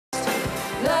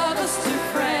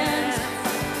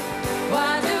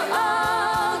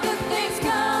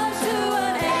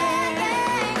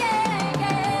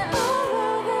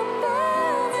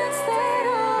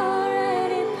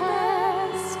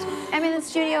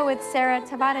show with Sarah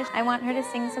Tavares. I want her to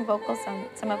sing some vocals on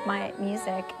some of my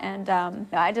music, and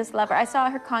I just love her. I saw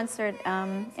her concert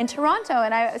in Toronto,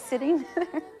 and I was sitting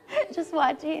there just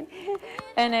watching,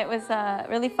 and it was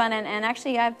really fun. And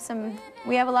actually,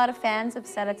 we have a lot of fans of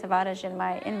Sarah Tavares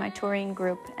in my touring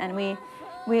group, and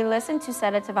we listen to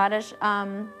Sarah Tavares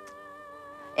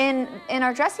in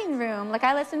our dressing room. Like,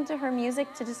 I listen to her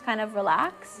music to just kind of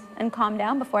relax and calm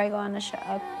down before I go on a show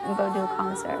and go do a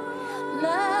concert.